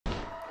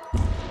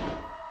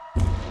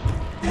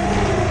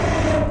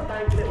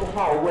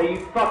hole where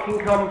you fucking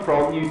come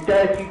from, you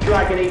dirty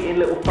dragon-eating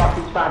little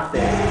fucking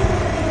spastic.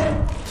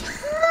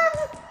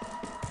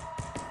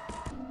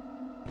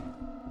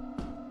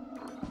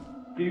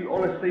 Do you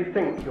honestly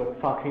think you're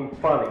fucking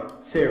funny?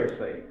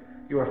 Seriously?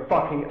 You're a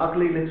fucking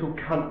ugly little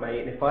cunt,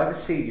 mate, and if I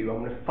ever see you,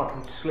 I'm gonna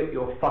fucking slit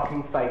your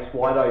fucking face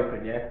wide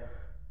open, yeah?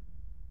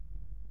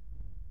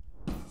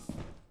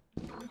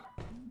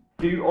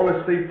 Do you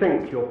honestly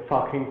think you're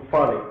fucking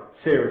funny?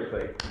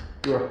 Seriously?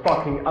 You're a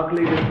fucking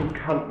ugly little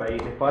cunt,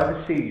 mate, and if I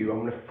ever see you,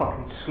 I'm gonna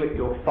fucking slit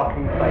your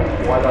fucking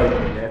face wide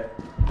open,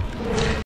 yeah?